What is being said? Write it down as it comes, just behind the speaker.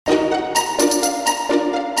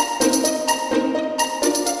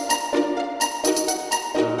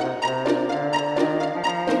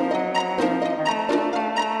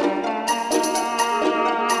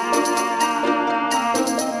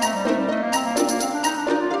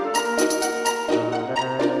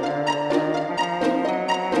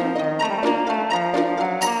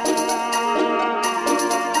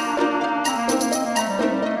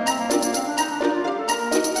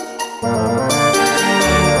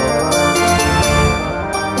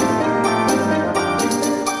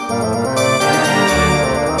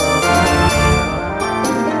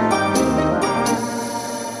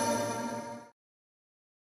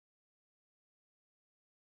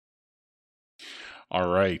All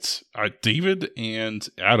right. David and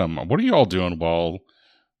Adam, what are you all doing while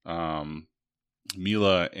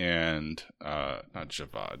Mila and not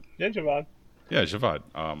Javad? Yeah, Javad. Yeah, Javad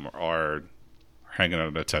are hanging out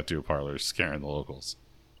at a tattoo parlor, scaring the locals.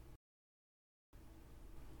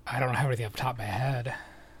 I don't have anything off the top of my head.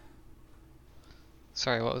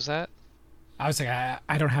 Sorry, what was that? I was like,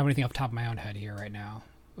 I don't have anything off the top of my own head here right now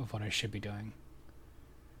of what I should be doing.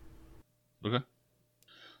 Okay.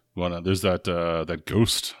 There's that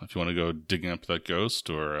ghost. If you want to go digging up that ghost,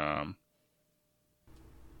 or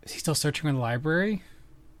Is he still searching in the library?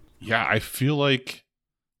 yeah, I feel like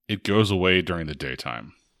it goes away during the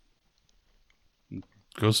daytime.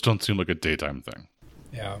 Ghosts don't seem like a daytime thing.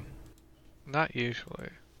 Yeah. Not usually.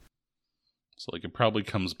 So like it probably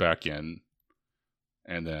comes back in,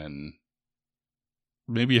 and then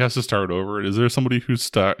maybe he has to start over. Is there somebody who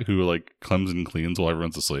like comes and cleans while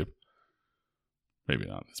everyone's asleep? Maybe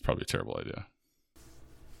not. It's probably a terrible idea.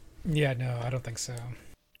 Yeah, no, I don't think so.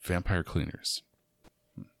 Vampire cleaners.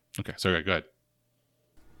 Okay, sorry, go ahead.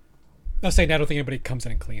 I was saying I don't think anybody comes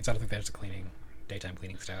in and cleans. I don't think there's a daytime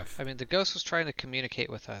cleaning staff. I mean, the ghost was trying to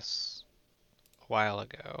communicate with us a while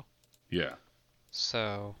ago. Yeah.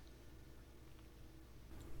 So,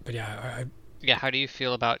 But yeah, yeah, how do you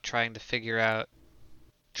feel about trying to figure out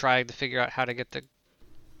how to get the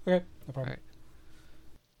okay, no problem.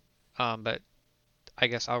 but I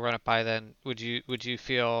guess I'll run it by then. Would you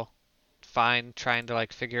feel fine trying to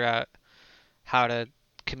like figure out how to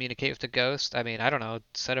communicate with the ghost? I mean, I don't know,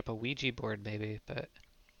 set up a Ouija board maybe, but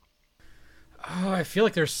Oh, I feel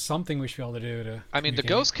like there's something we should be able to do to. I mean, the communicate.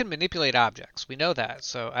 ghost can manipulate objects. We know that.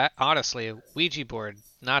 So honestly, a Ouija board,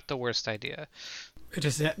 not the worst idea. It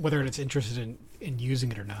just whether it's interested in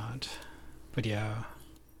using it or not. But yeah.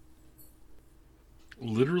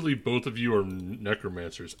 Literally, both of you are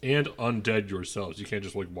necromancers and undead yourselves. You can't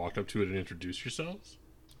just like walk up to it and introduce yourselves.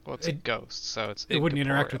 Well, it's a ghost, so it's It wouldn't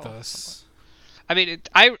interact with incorporeal. us. I mean,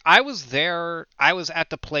 I was there. I was at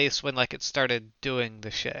the place when like it started doing the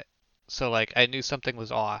shit. So like I knew something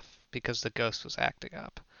was off because the ghost was acting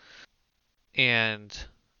up. And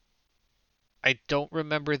I don't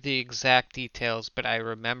remember the exact details, but I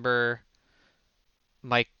remember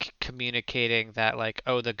Mike communicating that like,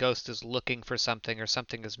 oh, the ghost is looking for something or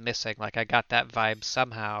something is missing. Like I got that vibe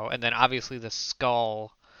somehow. And then obviously the skull's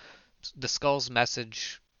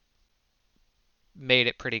message made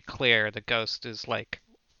it pretty clear the ghost is like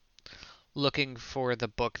looking for the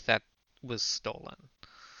book that was stolen,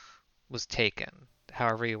 was taken,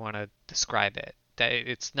 however you want to describe it. That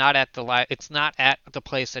it's not at the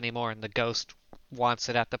place anymore, and the ghost wants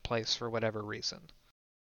it at the place for whatever reason.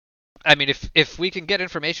 I mean, if we can get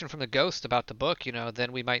information from the ghost about the book,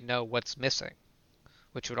 then we might know what's missing,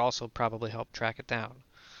 which would also probably help track it down.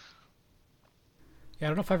 Yeah, I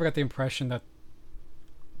don't know if I ever got the impression that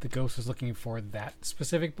the ghost was looking for that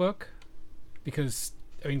specific book, because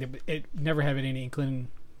I mean it never had any inkling.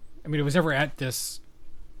 I mean, it was never at this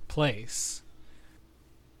place,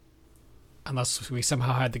 unless we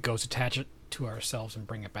somehow had the ghost attach it to ourselves and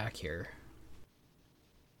bring it back here.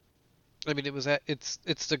 I mean,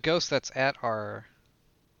 it's the ghost that's at our.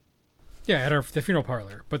 Yeah, at the funeral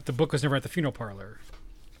parlor, but the book was never at the funeral parlor.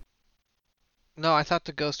 No, I thought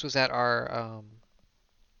the ghost was at our.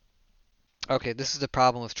 Okay, this is the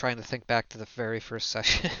problem with trying to think back to the very first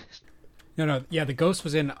session. No, yeah, the ghost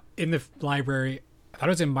was in the library. I thought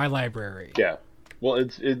it was in my library. Yeah. Well,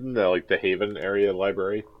 it's in the Haven area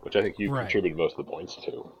library, which I think you Right. contributed most of the points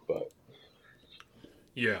to. But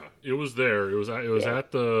Yeah, it was there. It was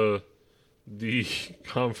at the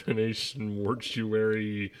combination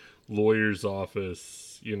mortuary lawyer's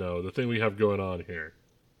office. The thing we have going on here.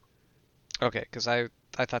 Okay, because I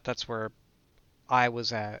thought that's where I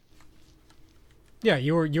was at. Yeah,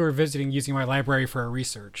 you were visiting using my library for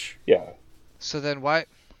research. yeah, So then what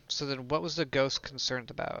was the ghost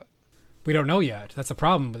concerned about? We don't know yet. That's the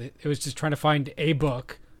problem. It was just trying to find a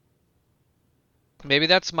book. Maybe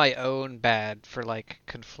that's my own bad for like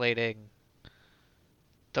conflating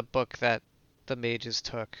the book that the mages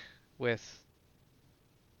took with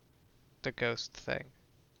the ghost thing.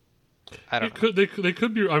 I don't know. They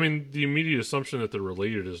could be. I mean, the immediate assumption that they're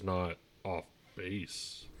related is not off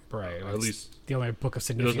base. Right. At least the only book of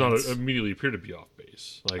it does significance. not immediately appear to be off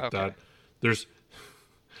base. Like Okay. that. There's.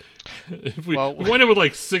 If we Well- wind up with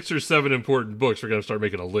like 6 or 7 important books, we're gonna start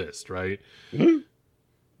making a list, right?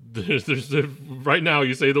 There's right now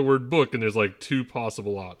you say the word book and there's like 2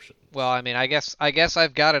 possible options. Well, I mean, I guess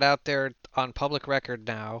I've got it out there on public record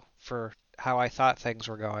now for how I thought things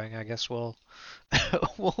were going. I guess we'll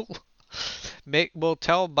we'll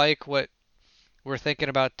tell Mike what we're thinking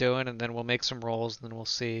about doing, and then we'll make some rolls, and then we'll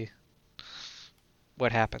see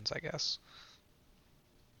what happens, I guess.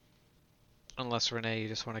 Unless, Renee, you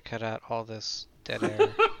just want to cut out all this dead air.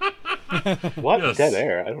 What? Yes. Dead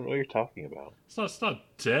air? I don't know what you're talking about. It's not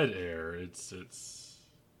dead air. It's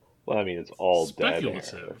Well, I mean, it's all dead air,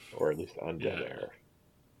 speculative. or at least undead Yeah. air.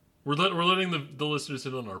 We're letting the listeners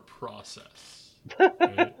in on our process.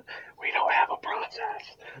 Right? We don't have a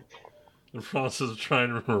process. The process of trying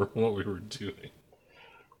to remember what we were doing.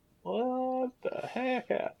 What the heck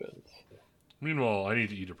happens? Meanwhile, I need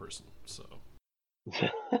to eat a person, so.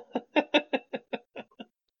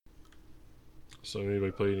 So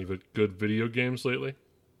anybody play any good video games lately?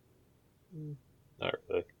 Not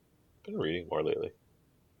really. Been reading more lately.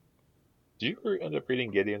 Do you end up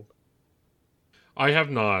reading Gideon? I have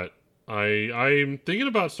not. I'm thinking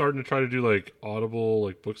about starting to try to do like Audible,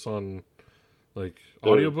 like books on like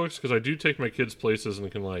audiobooks, because I do take my kids places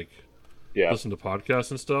and can like Yeah, listen to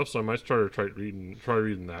podcasts and stuff. So I might try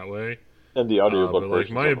reading that way. and the audiobook But like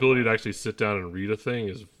version's my on- ability to actually sit down and read a thing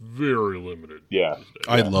is very limited. Yeah, these days.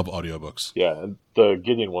 I love audiobooks. yeah, and the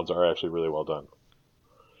Gideon ones are actually really well done.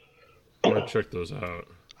 I might check those out.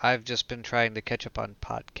 I've just been trying to catch up on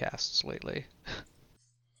podcasts lately.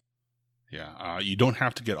 Yeah, you don't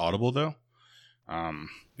have to get Audible though.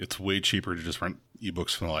 It's way cheaper to just rent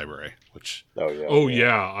ebooks from the library, which Oh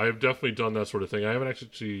yeah, I've definitely done that sort of thing. I haven't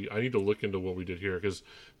actually. I need to look into what we did here, because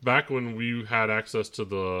back when we had access to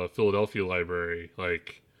the Philadelphia library,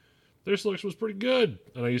 like their selection was pretty good,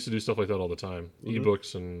 and I used to do stuff like that all the time,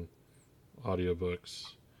 ebooks and audiobooks.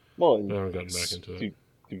 Well, I haven't gotten back into it.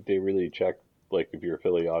 do they really check like if your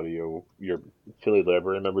Philly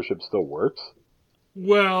library membership still works?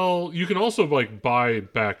 Well, you can also like buy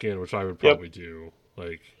back in, which I would probably do.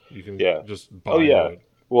 Like you can just buy. Oh, yeah. it.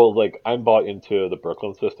 Well, like I'm bought into the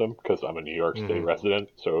Brooklyn system because I'm a New York State Mhm. resident,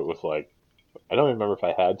 so it was like I don't even remember if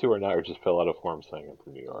I had to or not, or just fill out a form saying I'm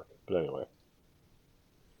from New York. But anyway,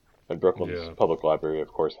 and Brooklyn's Yeah. public library, of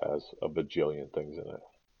course, has a bajillion things in it.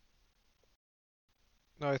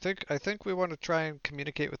 No, I think we want to try and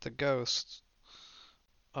communicate with the ghosts.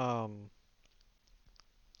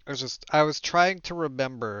 I was trying to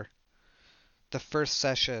remember the first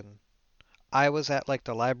session. I was at like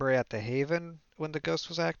the library at the Haven when the ghost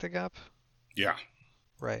was acting up. yeah,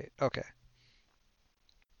 Right. Okay.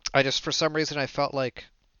 I just, for some reason, I felt like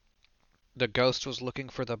the ghost was looking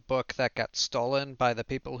for the book that got stolen by the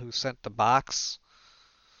people who sent the box.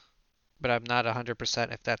 But I'm not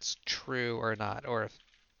 100% if that's true or not, or if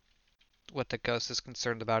what the ghost is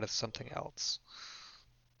concerned about is something else.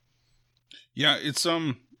 yeah. It's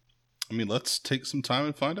I mean, let's take some time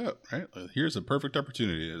and find out. Right? Here's a perfect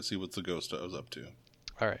opportunity to see what the ghost was up to.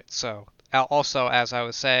 All right. So, also, as I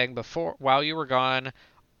was saying before, while you were gone,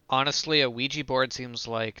 honestly, a Ouija board seems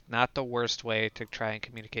like not the worst way to try and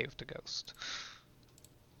communicate with the ghost.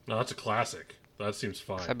 No, that's a classic. That seems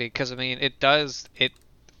fine. Because it does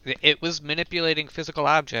it was manipulating physical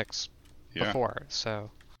objects Yeah, before,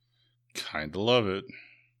 so kind of love it.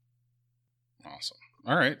 Awesome.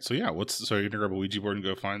 All right, so yeah, so you're gonna grab a Ouija board and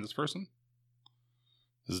go find this person,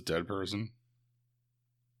 this dead person.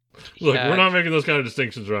 Look, yeah, we're not making those kind of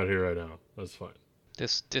distinctions around here right now. That's fine.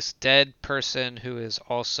 this dead person who is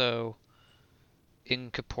also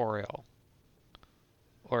incorporeal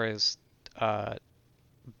or is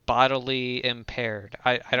bodily impaired.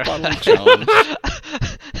 I don't Bodily challenged.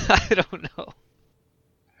 I don't know.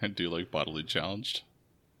 I do like bodily challenged.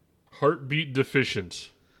 Heartbeat deficient.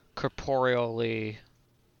 Corporeally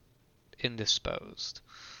indisposed.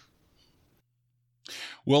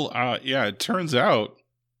 Well, yeah, it turns out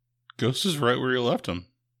Ghost is right where you left him.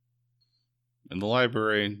 In the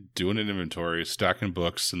library, doing an inventory, stacking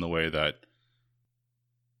books in the way that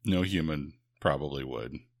no human probably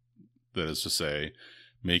would. That is to say,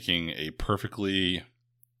 making a perfectly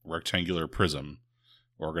rectangular prism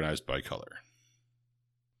organized by color.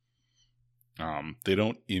 They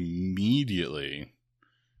don't immediately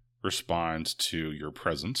respond to your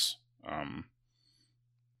presence.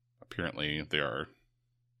 Apparently, they are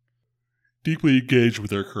deeply engaged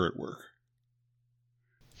with their current work.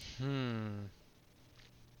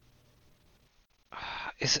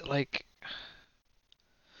 Is it like...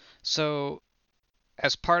 So,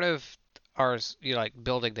 as part of our,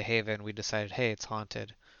 building the Haven, we decided, hey, it's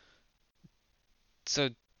haunted. So,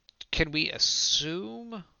 can we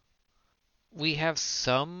assume we have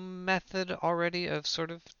some method already of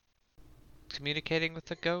sort of communicating with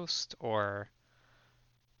the ghost, or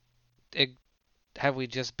have we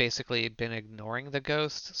just basically been ignoring the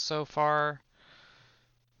ghost so far?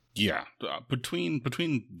 Yeah, between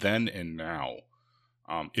then and now,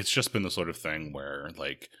 it's just been the sort of thing where,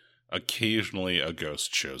 like, occasionally a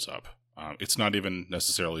ghost shows up. It's not even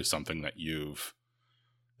necessarily something that you've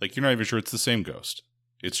Like, you're not even sure it's the same ghost.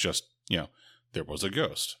 It's just, there was a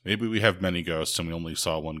ghost. Maybe we have many ghosts and we only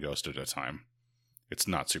saw one ghost at a time. It's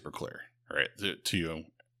not super clear, right, to you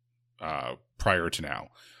prior to now.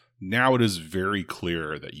 Now it is very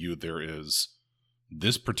clear that there is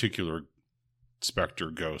this particular specter,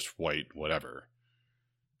 ghost, white, whatever,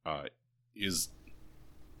 is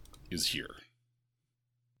here.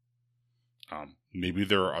 Maybe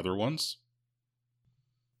there are other ones.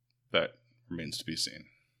 That remains to be seen.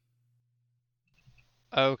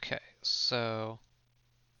 Okay, so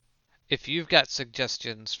if you've got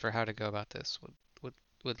suggestions for how to go about this,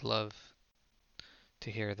 would love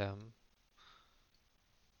to hear them.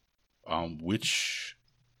 Which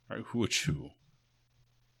who?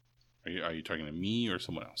 Are you talking to me or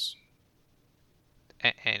someone else?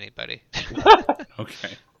 Anybody.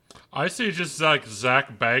 Okay. I say just like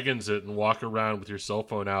Zach Baggins it and walk around with your cell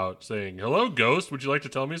phone out saying, "Hello, ghost. Would you like to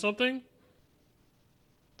tell me something?"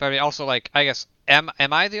 But I mean, also, like, I guess, am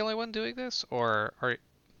I the only one doing this, or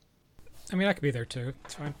I mean, I could be there too.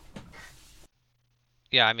 It's fine.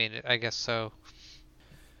 yeah, I mean, I guess so.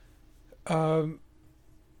 I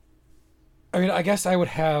mean, I guess I would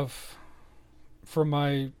have, for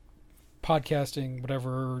my podcasting,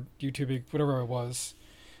 whatever, YouTubing, whatever it was,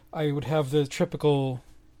 I would have the typical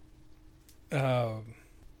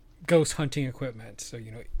ghost hunting equipment. So,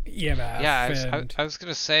 EMF. Yeah, I was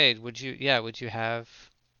gonna say, would you have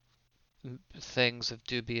things of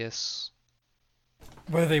dubious?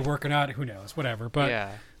 Whether they work or not, who knows? Whatever. But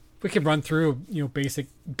Yeah. we can run through, basic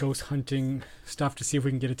ghost hunting stuff to see if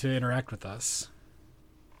we can get it to interact with us.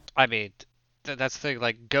 I mean, that's the thing.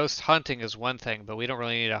 Like, ghost hunting is one thing, but we don't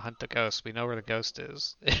really need to hunt the ghost. We know where the ghost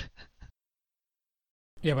is.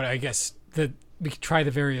 Yeah, but I guess we could try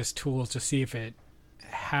the various tools to see if it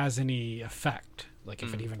has any effect. Like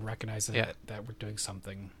if it even recognizes that we're doing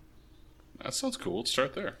something. That sounds cool. Let's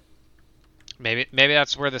start there. Maybe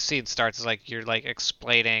that's where the scene starts. Is like you're like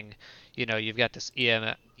explaining, you've got this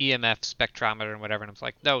EMF spectrometer and whatever, and it's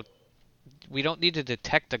like, no, we don't need to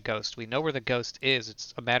detect a ghost. We know where the ghost is.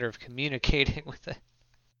 It's a matter of communicating with it.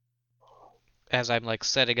 As I'm like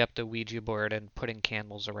setting up the Ouija board and putting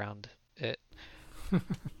candles around it.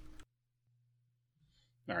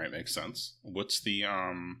 All right, makes sense. What's the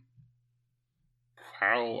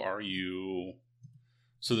how are you?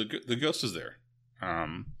 So the ghost is there.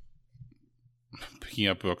 Picking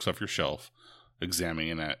up books off your shelf,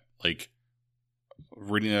 examining it, like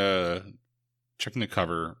reading checking the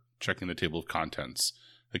cover, checking the table of contents,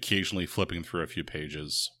 occasionally flipping through a few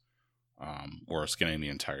pages, or scanning the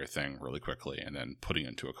entire thing really quickly, and then putting it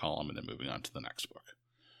into a column and then moving on to the next book.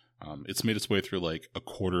 It's made its way through like a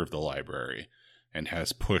quarter of the library and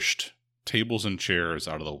has pushed tables and chairs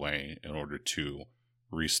out of the way in order to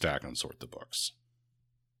restack and sort the books.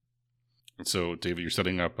 And so, David, you're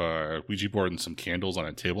setting up a Ouija board and some candles on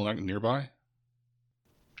a table nearby?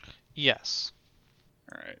 Yes.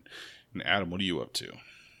 All right. And Adam, what are you up to?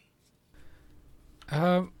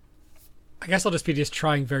 I guess I'll just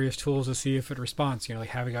trying various tools to see if it responds. Like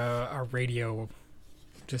having a radio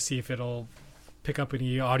to see if it'll pick up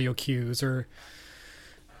any audio cues, or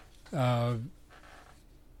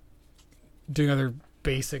doing other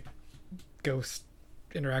basic ghost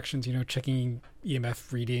interactions. Checking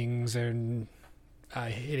EMF readings and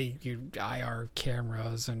hitting IR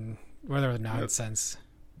cameras and whatever nonsense.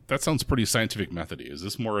 That sounds pretty scientific methody. Is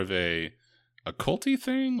this more of a occulty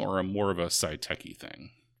thing or a more of a sci-techy thing?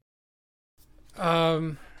 I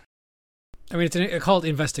mean, it's a called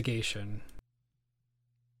investigation.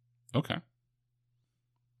 Okay.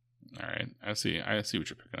 All right. I see what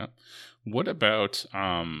you're picking up. What about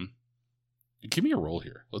give me a roll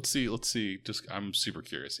here. Let's see. Just I'm super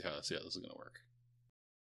curious how this is going to work.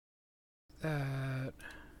 I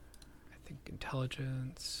think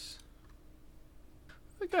intelligence.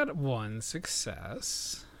 I got 1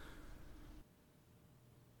 success.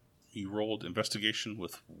 You rolled investigation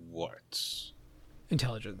with what?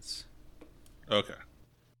 Intelligence. Okay.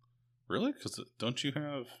 Really? Because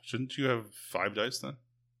shouldn't you have 5 dice then?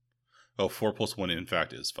 Oh, 4 plus 1 in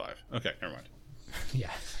fact is 5. Okay, never mind.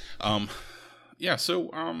 Yeah. Yeah, so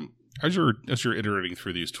as you're iterating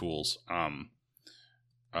through these tools,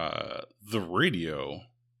 the radio.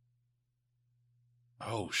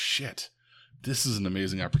 Oh shit. This is an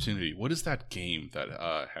amazing opportunity. What is that game that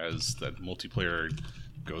has that multiplayer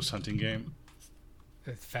ghost hunting game?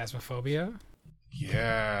 Phasmophobia?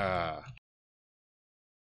 Yeah.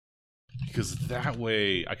 Because that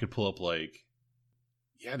way I could pull up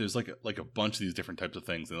there's like a bunch of these different types of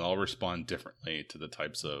things and they'll all respond differently to the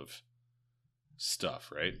types of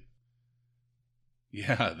stuff, right?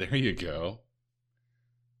 Yeah, there you go.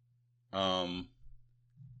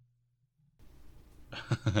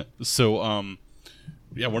 So,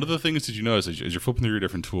 yeah, one of the things that you notice as you're flipping through your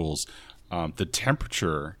different tools, the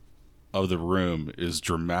temperature of the room is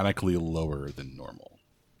dramatically lower than normal.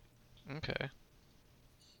 Okay.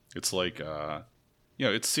 It's like,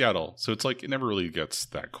 it's Seattle, so it's like it never really gets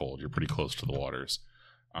that cold. You're pretty close to the waters,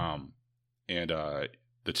 and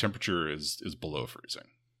the temperature is below freezing.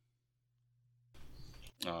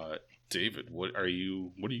 David, what are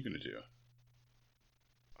you going to do?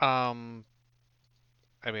 I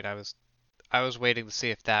mean, I was waiting to see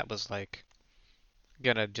if that was like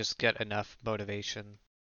gonna just get enough motivation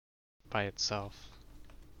by itself.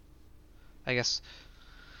 I guess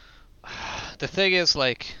the thing is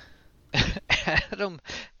like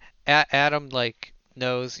Adam like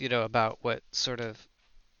knows, about what sort of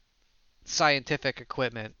scientific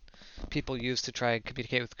equipment people use to try and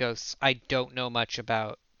communicate with ghosts. I don't know much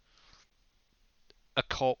about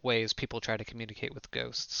occult ways people try to communicate with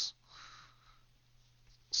ghosts.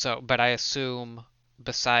 So, but I assume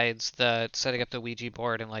besides the setting up the Ouija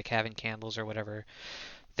board and like having candles or whatever,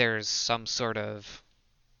 there's some sort of,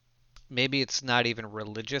 maybe it's not even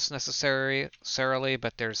religious necessarily,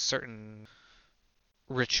 but there's certain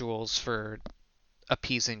rituals for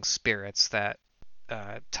appeasing spirits that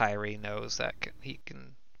Tyree knows that he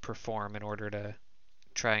can perform in order to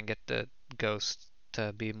try and get the ghost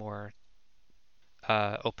to be more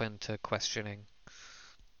open to questioning.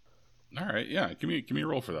 All right, yeah, give me a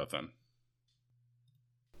roll for that then.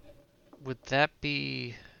 Would that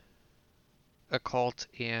be occult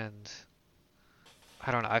and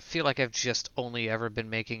I don't know. I feel like I've just only ever been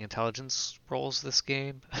making intelligence rolls this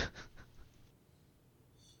game.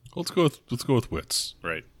 Let's go with wits,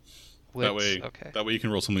 right? Okay. That way you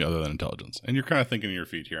can roll something other than intelligence. And you're kind of thinking on your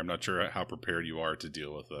feet here. I'm not sure how prepared you are to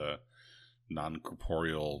deal with a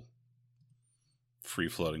non-corporeal,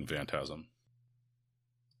 free-floating phantasm.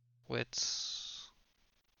 Wits.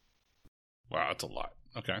 Wow, that's a lot.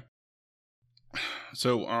 Okay.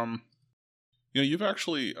 So, you've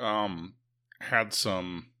actually had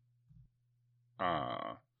some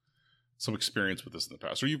experience with this in the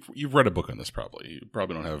past, or you've read a book on this. Probably you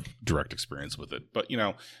probably don't have direct experience with it, but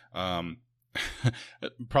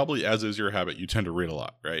probably as is your habit, you tend to read a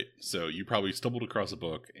lot, right? So you probably stumbled across a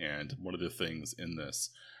book, and one of the things in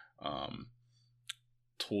this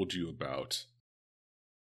told you about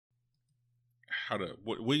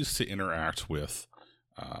what ways to interact with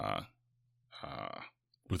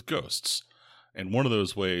ghosts, and one of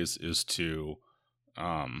those ways is to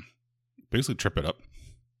basically trip it up,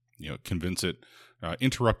 convince it,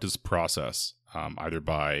 interrupt its process, either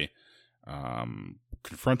by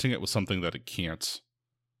confronting it with something that it can't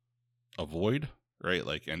avoid, right?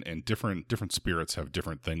 Like, and different spirits have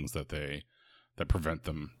different things that prevent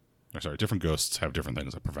them. Different ghosts have different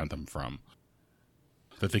things that prevent them from,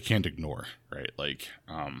 that they can't ignore, right? Like,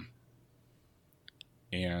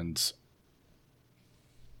 and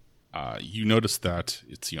you notice that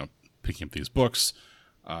it's, picking up these books,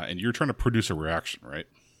 and you're trying to produce a reaction, right?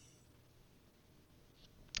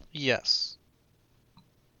 Yes.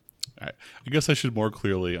 All right. I guess I should more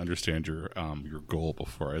clearly understand your goal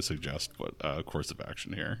before I suggest what course of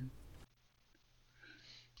action here.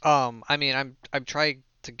 I mean, I'm trying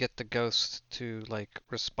to get the ghost to like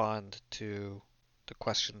respond to the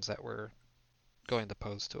questions that we're going to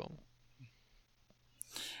pose to him.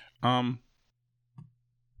 I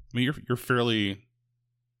mean, you're fairly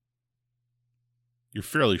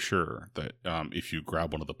sure that if you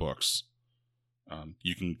grab one of the books,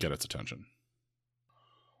 you can get its attention.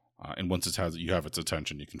 And once you have its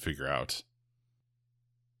attention, you can figure out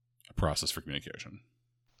a process for communication.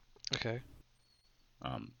 Okay.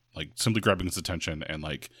 Like simply grabbing its attention and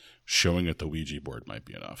like showing it the Ouija board might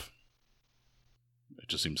be enough. It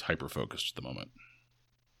just seems hyper focused at the moment.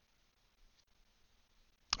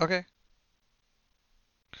 Okay.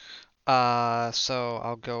 So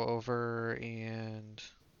I'll go over and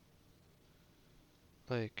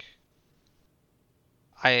like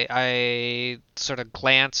I sort of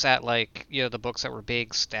glance at like, the books that were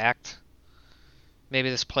being stacked. Maybe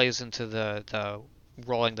this plays into the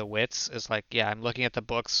rolling the wits, is like, yeah, I'm looking at the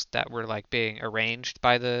books that were like being arranged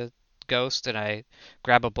by the ghost, and I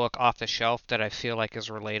grab a book off the shelf that I feel like is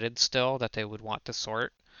related still, that they would want to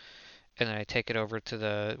sort. And then I take it over to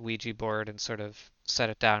the Ouija board and sort of set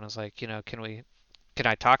it down as like, can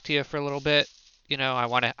I talk to you for a little bit? I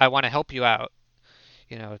want to help you out,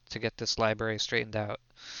 to get this library straightened out.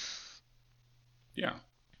 Yeah.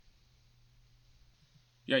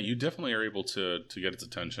 Yeah, you definitely are able to get its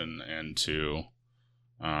attention and to,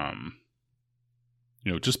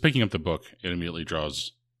 just picking up the book, it immediately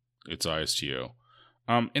draws its eyes to you.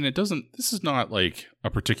 And this is not like a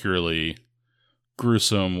particularly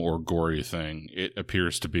gruesome or gory thing. It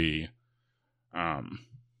appears to be kind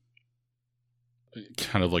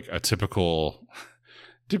of like a typical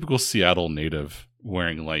Seattle native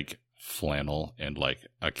wearing like flannel and like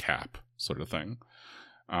a cap sort of thing.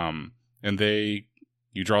 And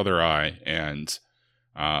you draw their eye, and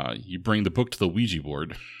you bring the book to the Ouija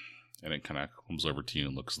board, and it kind of comes over to you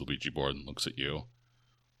and looks at the Ouija board and looks at you.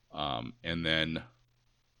 And then...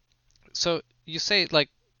 So you say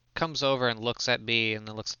like comes over and looks at me and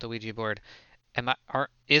then looks at the Ouija board.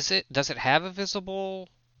 Does it have a visible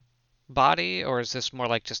body, or is this more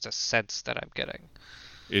like just a sense that I'm getting?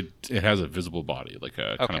 It has a visible body, like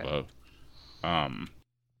a kind of a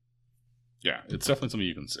yeah, it's definitely something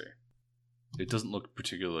you can see. It doesn't look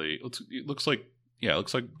particularly. It looks like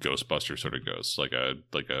Ghostbuster sort of ghost, like a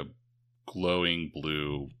glowing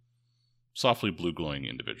blue, softly blue glowing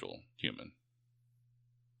individual human.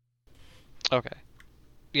 Okay.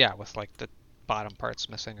 Yeah, with like the bottom parts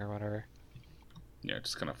missing or whatever. Yeah,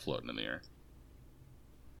 just kind of floating in the air.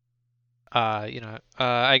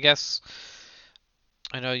 I guess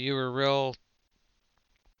I know you were real.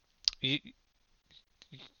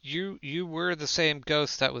 You were the same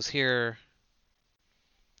ghost that was here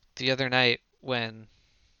the other night when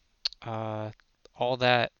all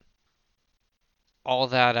that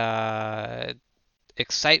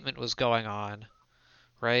excitement was going on,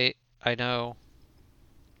 right? I know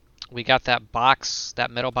we got that box, that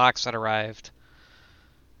metal box that arrived.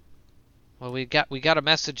 Well, we got a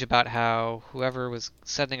message about how whoever was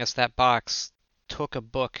sending us that box took a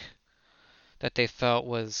book that they felt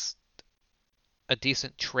was a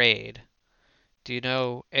decent trade. Do you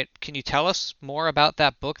know it? Can you tell us more about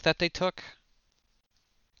that book that they took?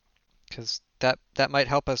 Because that might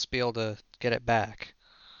help us be able to get it back.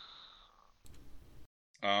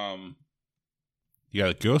 Yeah,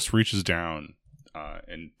 the ghost reaches down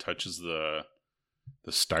and touches the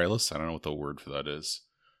stylus. I don't know what the word for that is.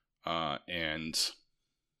 And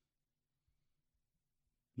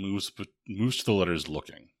moves to the letters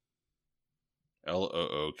looking.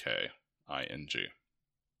 LOOKING.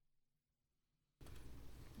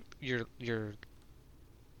 You're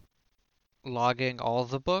logging all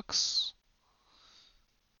the books?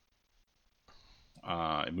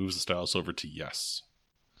 It moves the stylus over to yes.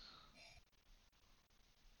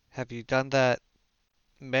 Have you done that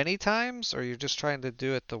many times, or you're just trying to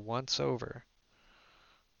do it the once over?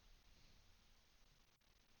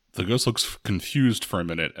 The ghost looks confused for a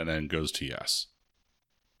minute and then goes to yes.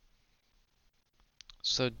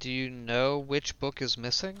 So do you know which book is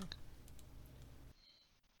missing?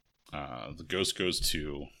 The ghost goes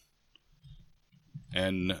to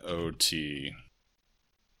NOTYET.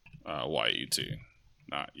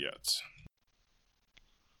 Not yet.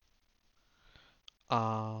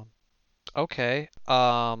 Okay.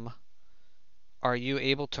 Are you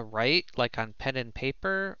able to write like on pen and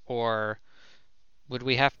paper, or would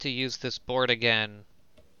we have to use this board again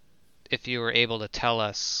if you were able to tell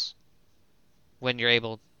us when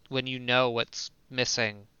you know what's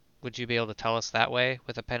missing? Would you be able to tell us that way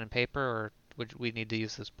with a pen and paper, or would we need to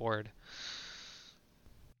use this board?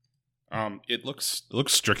 It looks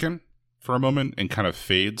stricken for a moment and kind of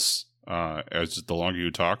fades as the longer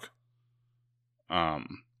you talk.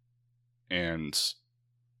 It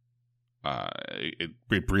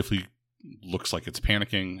briefly looks like it's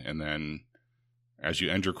panicking, and then as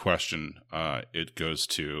you end your question, it goes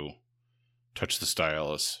to touch the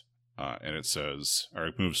stylus, and it says, or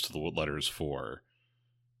it moves to the letters for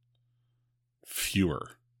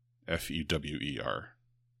fewer, FEWER.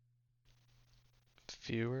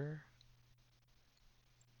 Fewer?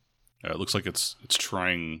 It looks like it's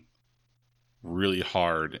trying really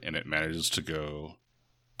hard, and it manages to go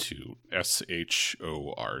to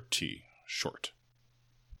SHORT, short.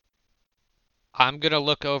 I'm gonna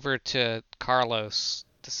look over to Carlos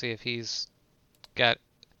to see if he's got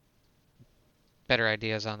better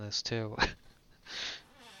ideas on this too.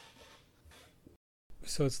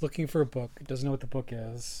 So it's looking for a book. It doesn't know what the book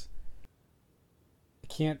is. It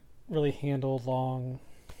can't really handle long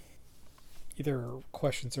either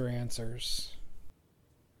questions or answers.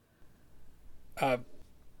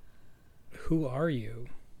 Who are you?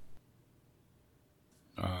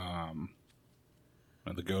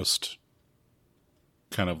 And the ghost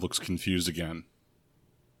kind of looks confused again.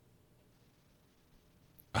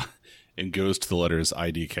 And goes to the letters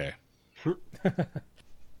IDK. I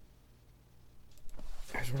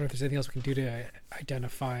was wondering if there's anything else we can do to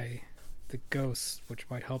identify the ghosts, which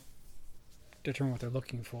might help determine what they're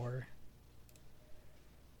looking for.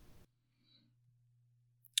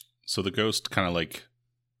 So the ghost kind of like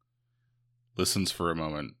listens for a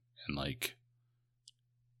moment and like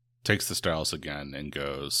takes the stylus again and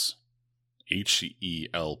goes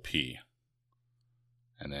HELP.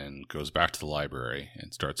 And then goes back to the library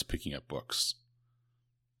and starts picking up books.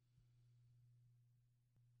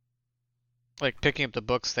 Like picking up the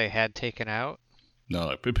books they had taken out?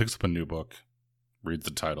 No, it picks up a new book, reads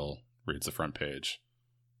the title, reads the front page,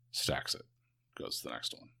 stacks it, goes to the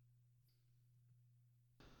next one.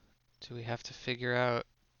 Do we have to figure out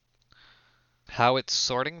how it's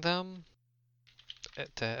sorting them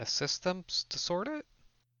to assist them to sort it?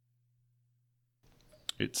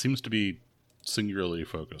 It seems to be singularly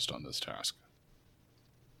focused on this task.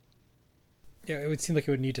 Yeah, it would seem like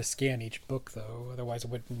it would need to scan each book, though. Otherwise,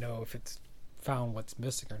 it wouldn't know if it's found what's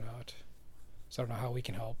missing or not. So I don't know how we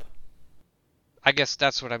can help. I guess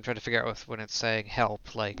that's what I'm trying to figure out with when it's saying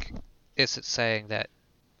help. Like, is it saying that,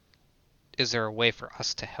 is there a way for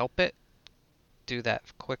us to help it do that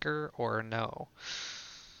quicker, or no?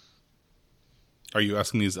 Are you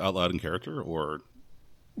asking these out loud in character, or?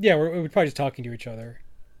 Yeah, we're probably just talking to each other.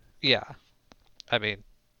 Yeah. I mean,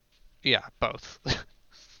 yeah, both.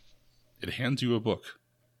 It hands you a book,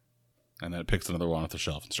 and then it picks another one off the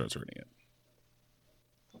shelf and starts reading it.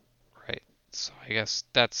 Right. So I guess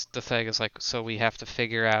that's the thing, is like, so we have to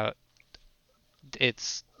figure out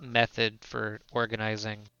its method for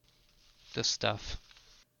organizing this stuff.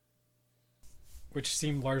 Which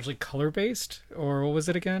seemed largely color-based? Or what was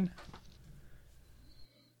it again?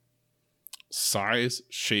 Size,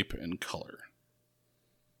 shape, and color.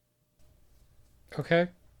 Okay.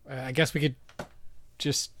 I guess we could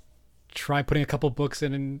just try putting a couple books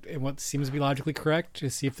in what seems to be logically correct to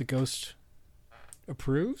see if the ghost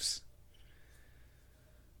approves.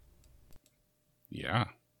 Yeah.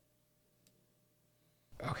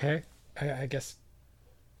 Okay. I guess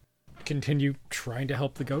continue trying to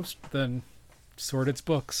help the ghost, then sort its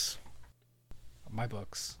books. My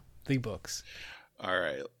books. The books. All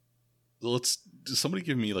right. Let's. Does somebody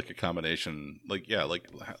give me like a combination, like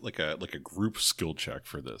a group skill check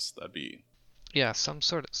for this? That'd be. Yeah, some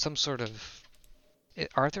sort of.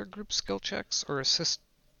 Are there group skill checks or assists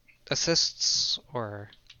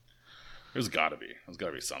or? There's got to be. There's got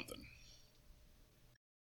to be something.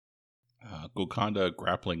 Golconda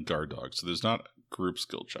grappling guard dog. So there's not a group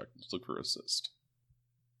skill check. Let's look for assist.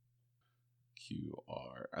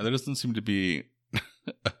 QR. There doesn't seem to be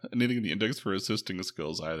anything in the index for assisting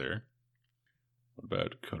skills either. What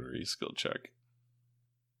about coterie skill check?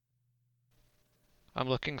 I'm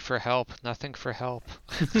looking for help. Nothing for help.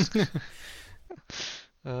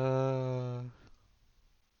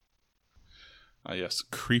 Yes,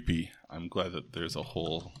 creepy. I'm glad that there's a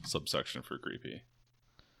whole subsection for creepy.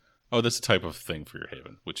 Oh, that's a type of thing for your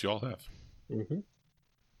haven, which you all have. Mm-hmm.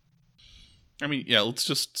 I mean, yeah, let's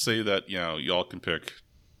just say that, y'all can pick.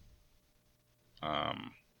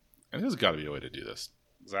 And there's got to be a way to do this.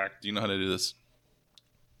 Zach, do you know how to do this?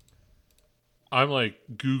 I'm like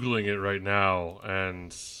Googling it right now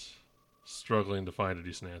and struggling to find a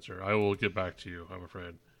decent answer. I will get back to you, I'm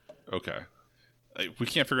afraid. Okay. If we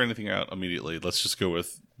can't figure anything out immediately, let's just go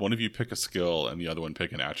with one of you pick a skill and the other one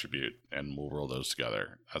pick an attribute, and we'll roll those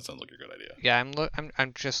together. That sounds like a good idea. Yeah,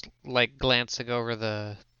 I'm just like glancing over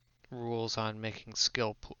the rules on making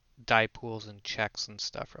die pools and checks and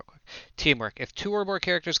stuff real quick. Teamwork. If 2 or more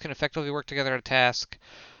characters can effectively work together on a task,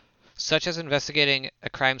 such as investigating a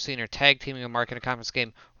crime scene or tag teaming a mark in a conference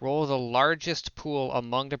game, roll the largest pool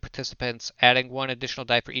among the participants, adding 1 additional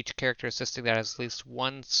die for each character assisting that has at least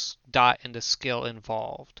 1 dot in the skill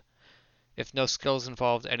involved. If no skill is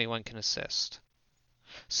involved, anyone can assist.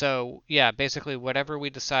 So, yeah, basically whatever we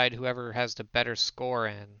decide whoever has the better score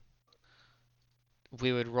in,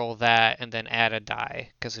 we would roll that and then add a die,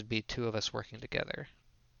 because it'd be 2 of us working together.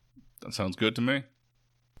 That sounds good to me.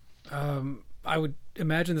 I would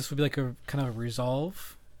imagine this would be like a kind of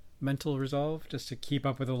mental resolve, just to keep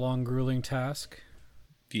up with a long, grueling task.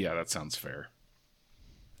 Yeah, that sounds fair.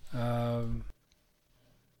 And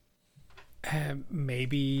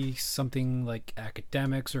maybe something like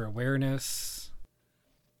academics or awareness.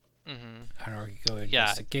 Mm-hmm. I don't know, we could go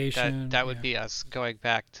investigation. That would be us going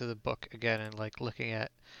back to the book again and like looking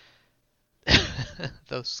at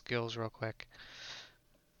those skills real quick.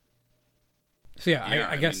 So yeah,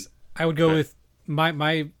 I guess I would go with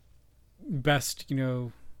my best,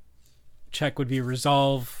 check would be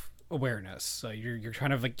resolve awareness. So you're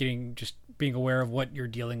kind of like being aware of what you're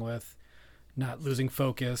dealing with, not losing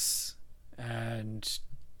focus, and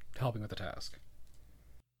helping with the task.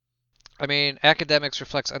 I mean, academics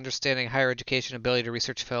reflects understanding higher education, ability to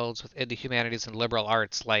research fields within the humanities and liberal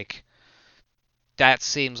arts. Like, that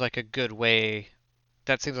seems like a good way.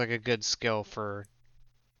 That seems like a good skill for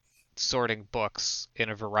sorting books in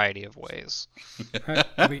a variety of ways.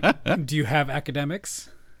 Wait, do you have academics?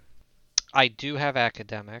 I do have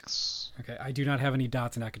academics. Okay, I do not have any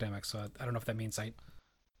dots in academics, so I don't know if that means I...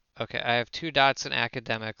 Okay, I have 2 dots in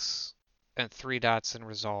academics and 3 dots in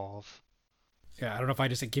resolve. Yeah, I don't know if I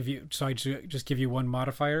just give you... So I just give you one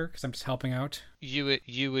modifier, because I'm just helping out? You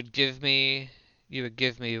would give me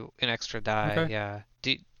an extra die. Okay. Yeah.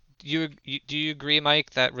 Do you agree,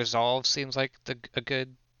 Mike, that resolve seems like a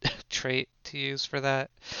good trait to use for that?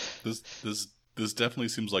 This definitely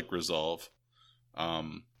seems like resolve.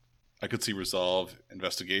 I could see resolve,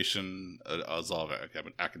 investigation, resolve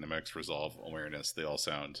academics, resolve awareness. They all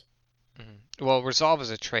sound. Mm-hmm. Well, resolve is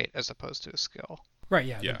a trait as opposed to a skill. Right,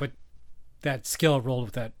 yeah. But that skill rolled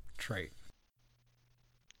with that trait.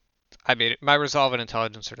 I mean, my resolve and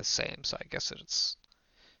intelligence are the same, so I guess it's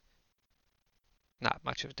not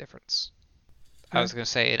much of a difference. I was going to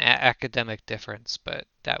say an academic difference, but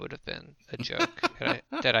that would have been a joke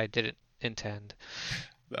that I didn't intend.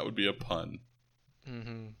 That would be a pun.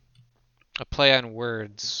 Mm-hmm. A play on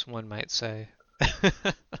words, one might say. All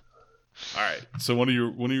right. So when do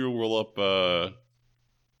you roll up?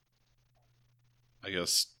 I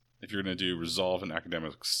guess if you're going to do resolve in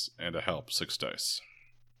academics and a help, 6 dice.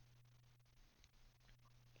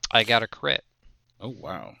 I got a crit. Oh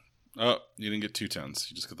wow! Oh, you didn't get 2 10s.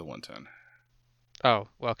 You just got the 1 10. Oh,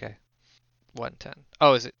 well, okay. 110.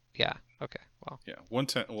 Oh, is it? Yeah. Okay. Well. Yeah,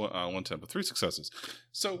 110. 110, but 3 successes.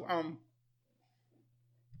 So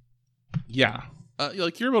yeah,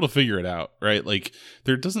 like you're able to figure it out, right? Like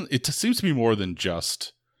it seems to be more than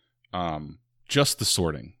just the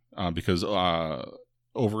sorting, because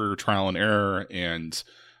over trial and error and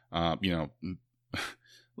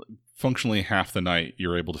functionally half the night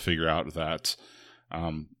you're able to figure out that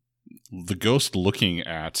the ghost looking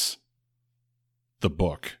at the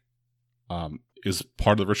book is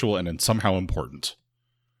part of the ritual and then somehow important.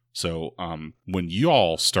 So when you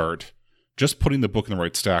all start, just putting the book in the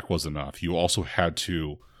right stack was enough. You also had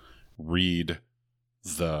to read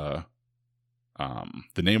the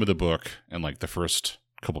name of the book and like the first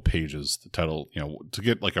couple pages, the title, to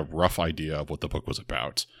get like a rough idea of what the book was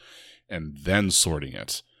about, and then sorting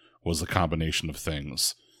it was the combination of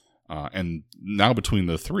things. And now between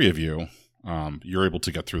the 3 of you, you're able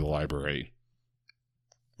to get through the library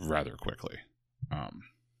rather quickly.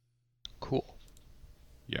 Cool.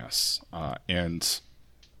 Yes. And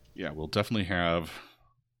yeah, we'll definitely have,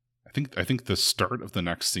 I think the start of the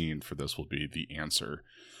next scene for this will be the answer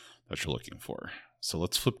that you're looking for. So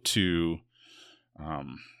let's flip to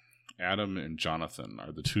Adam and Jonathan.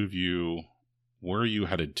 Are the 2 of you, where are you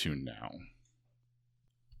headed to now?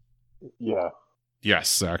 Yeah.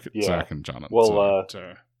 Yes, Zach and Jonathan. Well, I was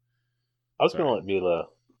sorry. going to let Mila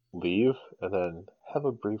leave and then have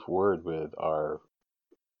a brief word with our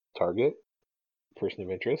target, person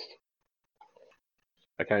of interest.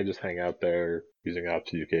 I kind of just hang out there using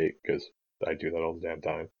obfuscate because I do that all the damn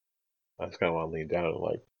time. I just kind of want to lean down and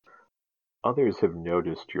like, others have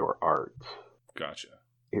noticed your art. Gotcha.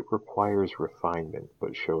 It requires refinement,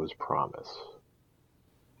 but shows promise.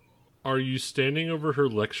 Are you standing over her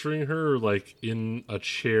lecturing her, or like in a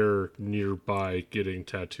chair nearby getting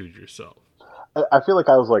tattooed yourself? I feel like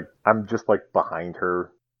I'm just like behind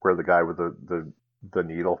her where the guy with the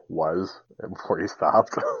needle was before he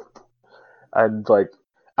stopped. And like,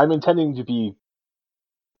 I'm intending to be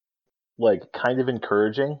like kind of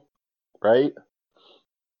encouraging, right?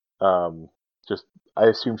 Just, I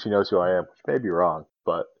assume she knows who I am, which may be wrong,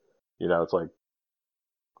 but it's like,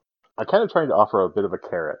 I'm kind of trying to offer a bit of a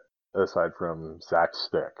carrot aside from Zach's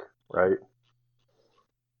stick, right?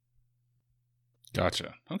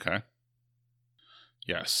 Gotcha. Okay.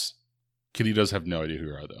 Yes. Kitty does have no idea who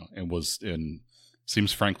you are, though, and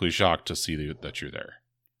seems frankly shocked to see that you're there.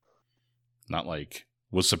 Not like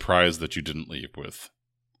was surprised that you didn't leave with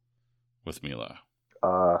Mila.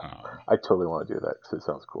 I totally want to do that because it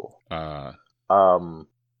sounds cool. I'm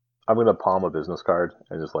gonna palm a business card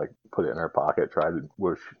and just like put it in her pocket. Try to,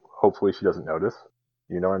 which hopefully she doesn't notice.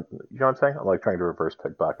 You know what I'm saying? I'm like trying to reverse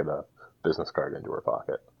pickpocket a business card into her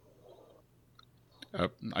pocket.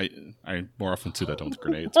 I more often see that done with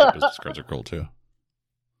grenades, but business cards are cool too.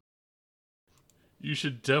 You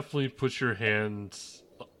should definitely put your hands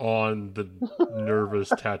on the nervous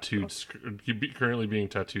tattooed, currently being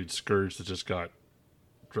tattooed Scourge that just got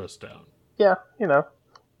dressed down. Yeah, I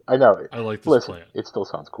know. I like this Listen, plan. it still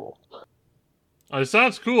sounds cool. It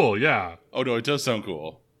sounds cool, yeah. Oh no, it does sound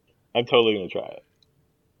cool. I'm totally gonna try it.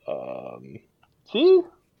 See?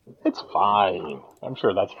 It's fine. I'm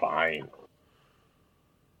sure that's fine.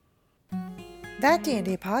 That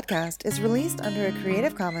D&D podcast is released under a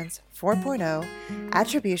Creative Commons 4.0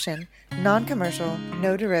 Attribution, Non-Commercial,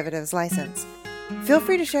 No Derivatives license. Feel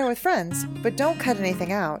free to share with friends, but don't cut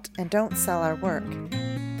anything out and don't sell our work.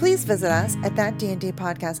 Please visit us at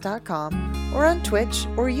thatdndpodcast.com or on Twitch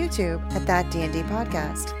or YouTube at That D&D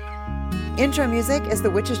Podcast. Intro music is The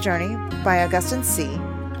Witch's Journey by Augustin C.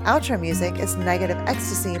 Outro music is Negative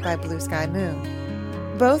Ecstasy by Blue Sky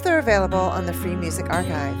Moon. Both are available on the Free Music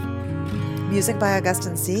Archive. Music by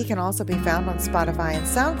Augustin C. can also be found on Spotify and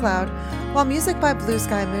SoundCloud, while music by Blue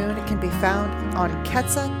Sky Moon can be found on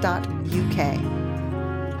ketsa.uk.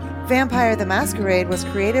 Vampire the Masquerade was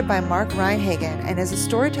created by Mark Reinhagen and is a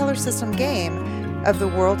storyteller system game of the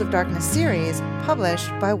World of Darkness series published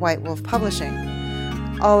by White Wolf Publishing.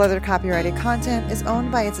 All other copyrighted content is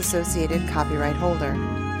owned by its associated copyright holder.